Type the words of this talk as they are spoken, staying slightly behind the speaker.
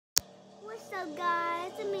Hello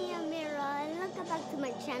guys, it's me Amira and welcome back to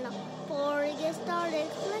my channel. Before we get started,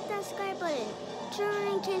 click that subscribe button, turn on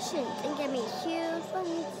notifications, and give me a huge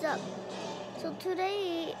thumbs up. So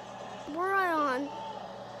today we're on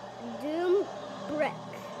Doom Brick.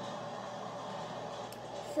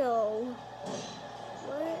 So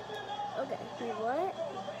what? Okay, wait, what?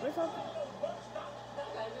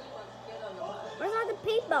 Where's all the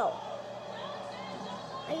people?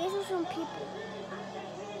 I guess there's some people.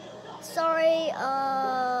 Sorry,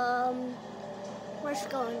 let's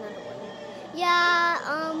go another one. Yeah,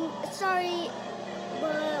 sorry,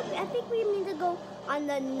 but I think we need to go on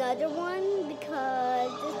another one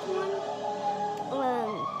because this one,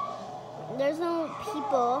 there's no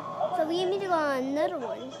people, so we need to go on another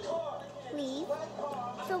one, please.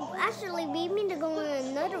 So actually, we need to go on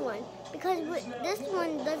another one because this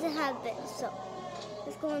one doesn't have it, so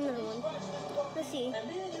let's go on another one. Let's see.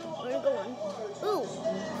 Where to go on? Ooh,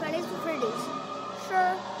 Fridays for Freddy's.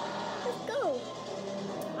 Sure, let's go.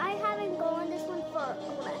 I haven't gone on this one for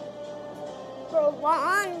a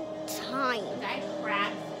long time. Guy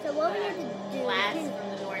cracks. So what we have to do? Glass from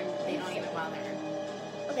the door, and they don't even bother.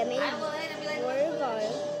 Okay, maybe. I will and be like, Where to go?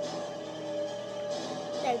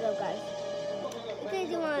 There you go, guys. You guys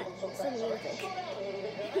do want some music?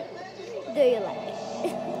 Do you like it?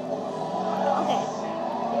 Okay.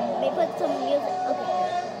 Let me put some music. Okay.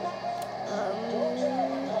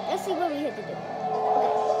 Let's see what we have to do. Okay.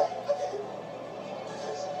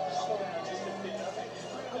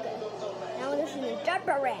 Now we're just gonna jump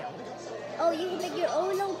around. Oh, you can make your own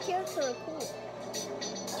little character. Cool.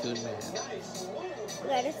 Toon Man.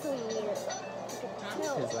 Okay, that's some music. No.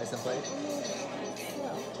 His license plate?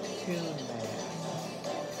 No. Toon Man.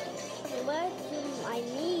 Okay, what do I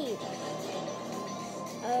need?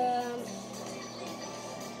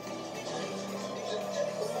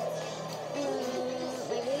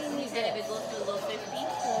 you said if it goes below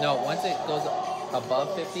 50? No, once it goes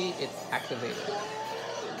above 50, it's activated.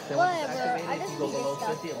 Then once it's Whatever, activated, I if just you go need this below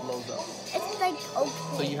stuff. 50, it blows up. It's like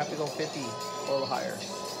okay. So you have to go 50 or higher.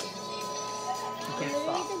 You can't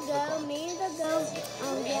stop. Me to go.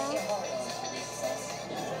 Yeah.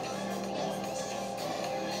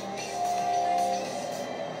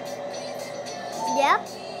 Yep.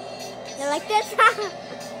 You like this? Okay.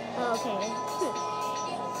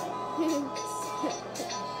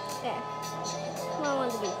 Okay. What I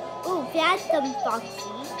want to be? Ooh, Phantom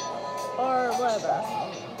Foxy. Or whatever.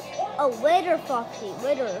 Oh, Witter Foxy.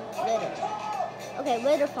 Witter. Okay,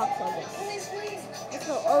 Witter Foxy, I guess.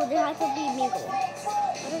 So, oh, there has to be Mingle.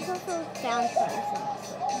 But there's also Phantom.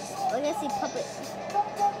 Oh, let's see Puppet.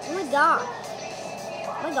 Oh my gosh. Oh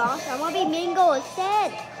my gosh, I want to be Mingle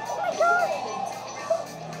instead. Oh my gosh.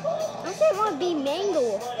 I said I want to be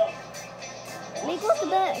Mango. Mango's the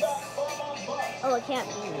best. Oh, I can't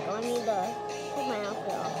be Mango. I need to take my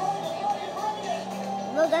outfit off.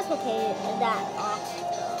 No, that's okay. That off.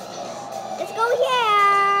 Let's go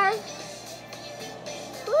here.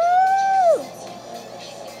 Woo!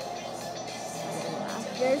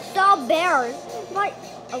 There's some bears. What?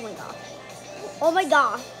 Oh my gosh. Oh my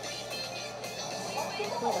gosh.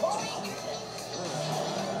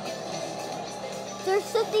 There's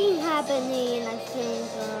something happening, I think,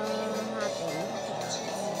 happening.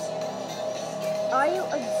 Are you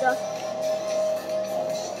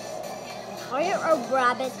a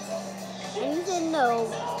rabbit? And you said no.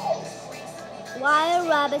 Why a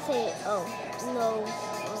rabbit say, oh, no.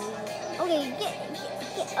 Okay, get,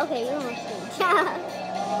 okay, you don't have to.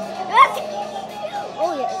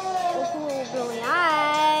 Oh, yeah. Oh, cool, glowing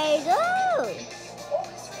eyes. Oh!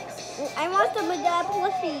 I want some of that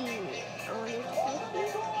pussy.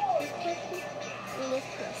 This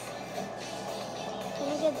plushie. Can I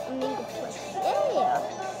get a mango plushie? Yeah.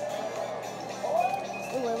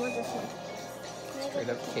 Oh, I want this one. Straight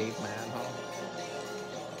up caveman, huh?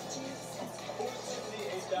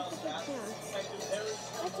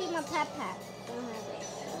 Let's see my pat. Don't have it.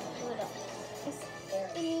 What else?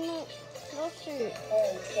 No shirt.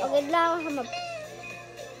 Okay, now I have my.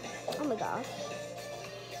 Oh my gosh.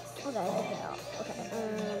 Okay, take it out. Okay.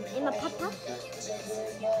 In my papa.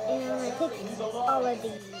 And I take all of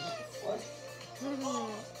these.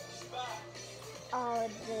 All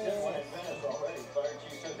of this.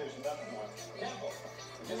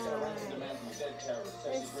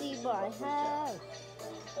 Let's see what I have.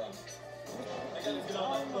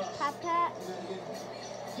 On the papa.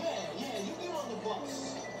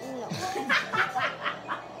 No.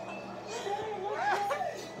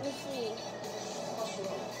 Let's see.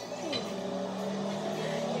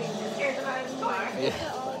 Yeah.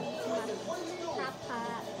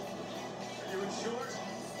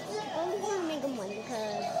 I'm just gonna make them one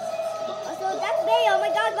because I thought Hey, oh my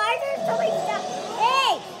god, why is there so many stuff?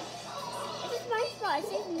 Hey! This is my spot. It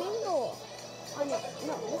says Mingle on it.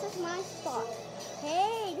 No, this is my spot.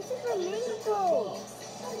 Hey, this is for Mingle.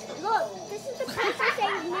 Look, this is the place that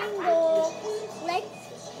says Mingle.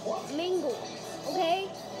 Let's mingle, okay?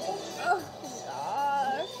 Oh my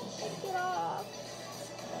gosh. Get off.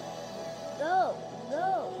 Go, go,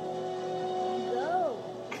 go.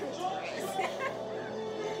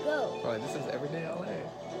 Go. Oh, this is everyday LA.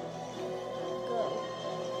 Go.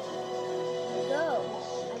 Go.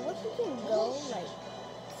 I wish we can go, like,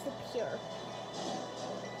 disappear.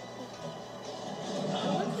 I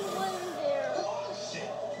wish we wasn't there.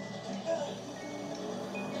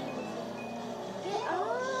 Get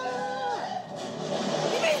up.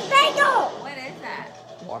 This is bagel! What is that?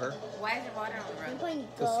 Water Why is there water on the I'm road? playing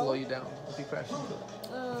to go. slow you down if you crash into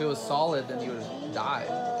it. If it was solid, then you would die.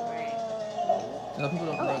 No, people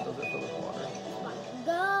don't know Okay. those are filled with water.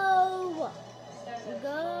 Go!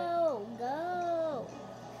 Go! Go!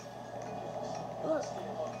 Look.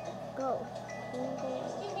 Go.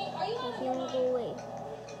 Excuse me, are you on a Go away.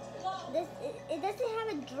 No. It doesn't have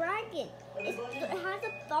a dragon. It has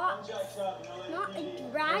a fox, not a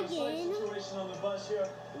dragon. Look,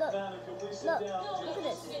 look, look at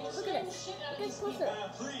this. Look at this. Look at this closer.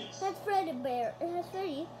 That's Freddy Bear. It has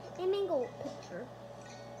Freddy and Mingle picture.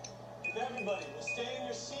 Everybody, will stay in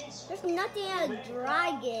your seats. There's nothing out of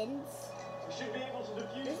dragons. We should be able to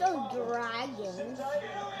defuse There's the no problem. dragons. Sit tight.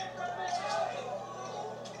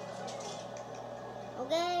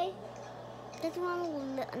 Okay? Just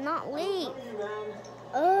want to not leave. Where are you, man?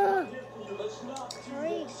 Ugh. Here for you. Let's not do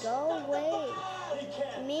Hurry, this. go away. He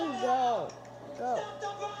can't. Me, go. Go. Stop the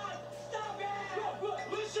run! Stop it! Look,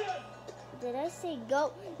 listen! Did I say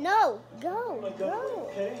go? No, go, Oh my God, go.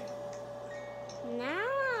 okay?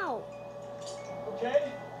 Now.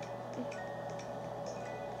 Okay?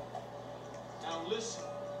 Now listen.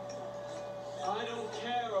 I don't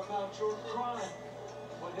care about your crime.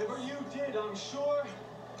 Whatever you did, I'm sure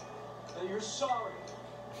that you're sorry.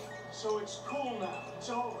 So it's cool now. It's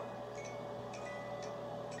over.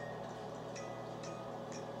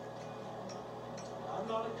 I'm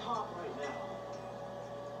not a cop right now.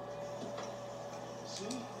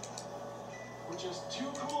 See? We're just two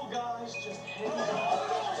cool guys just hanging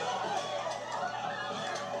out.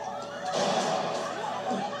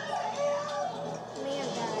 Man,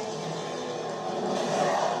 guys.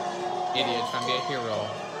 Idiot, trying to be a hero.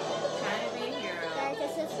 Trying to be a hero. Guys,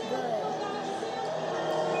 this is good.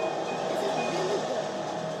 This is really good.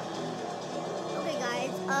 Okay,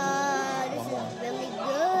 guys. This is really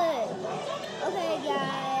good. Okay,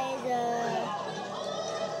 guys.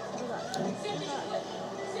 Hold on.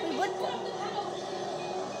 Wait, what the?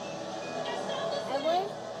 I wish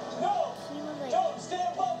he was like. Don't stay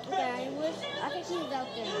above Okay, I wish. I think he's out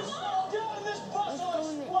there now. Slow down, this bus Let's will go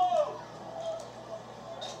in it. explode!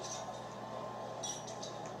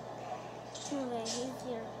 Okay, he's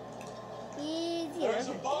here. He's There's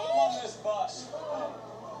a here. bomb on this bus.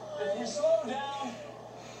 If we slow down,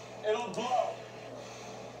 it'll blow.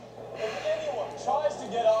 If anyone tries to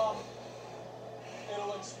get off,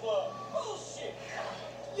 it'll explode. Bullshit!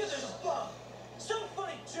 Yeah, there's a bomb. Some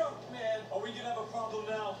funny joke, man. Are we gonna have a problem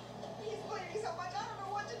now? He's bleeding so much. I don't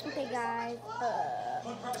know what to do. Okay, guys.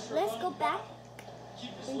 Put pressure Let's on go him. back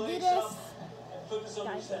Keep his and do legs this. up and put this on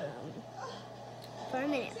his Guys, head. for a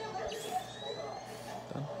minute.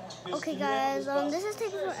 Mr. Okay, Man, guys. bus This is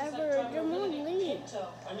taking forever. They won't leave. need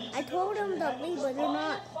I you to told know them to leave, but they're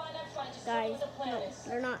not. Guys, no,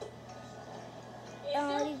 they're not.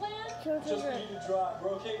 These characters Just for are you to drive. We're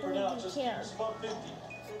okay for don't now. even Just care. keep us above 50.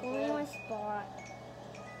 going to my spot.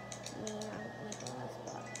 Me, I'm making my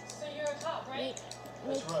spot. So you're a cop, right?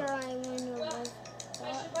 Make That's right. sure I win the right I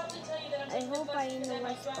spot. should probably tell you that I'm I taking this hope bus I in because the I have my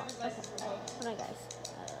right spot. driver's license revoked. Hold on, guys.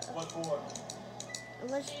 What for? I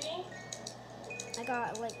wish Cheating? I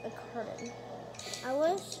got like a curtain. I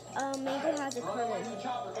wish Mango has a curtain,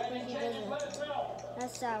 but he doesn't.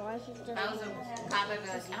 That's sad. Why should just If I was a cop, I'd be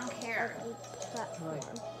like, I don't care. platform?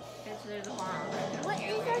 It's there's a bomb. What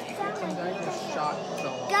is that sound? Some guy just shot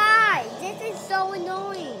someone. Guys, this is so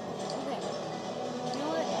annoying. Okay. You know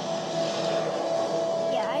what?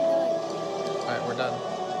 Yeah, I do it. Alright, we're done.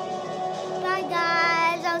 Bye,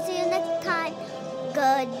 guys. I'll see you next time.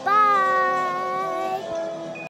 Goodbye.